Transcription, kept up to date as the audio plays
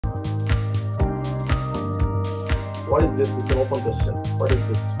What is dist? It's an open question. What is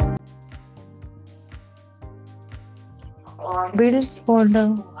dist? Build folder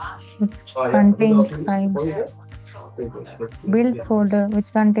which contains files. Build folder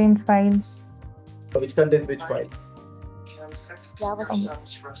which contains files. Which contains which files?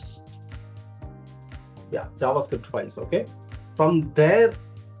 Yeah, JavaScript files. Okay. From there,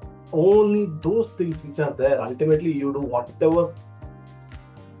 only those things which are there. Ultimately, you do whatever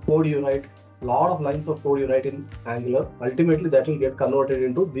code you write. Lot of lines of code you write in Angular. Ultimately, that will get converted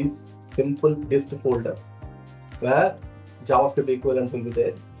into this simple dist folder, where JavaScript equivalent will be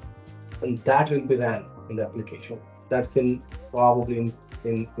there, and that will be ran in the application. That's in probably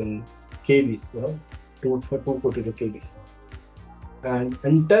in KBs, 242 KBs. And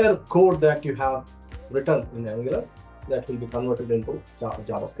entire code that you have written in Angular, that will be converted into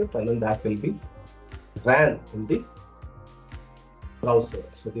JavaScript, and then that will be ran in the browser.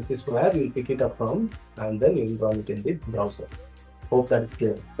 So this is where you'll pick it up from, and then you'll run it in the browser. Hope that is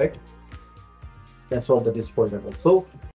clear, right? That's what the dist folder was. So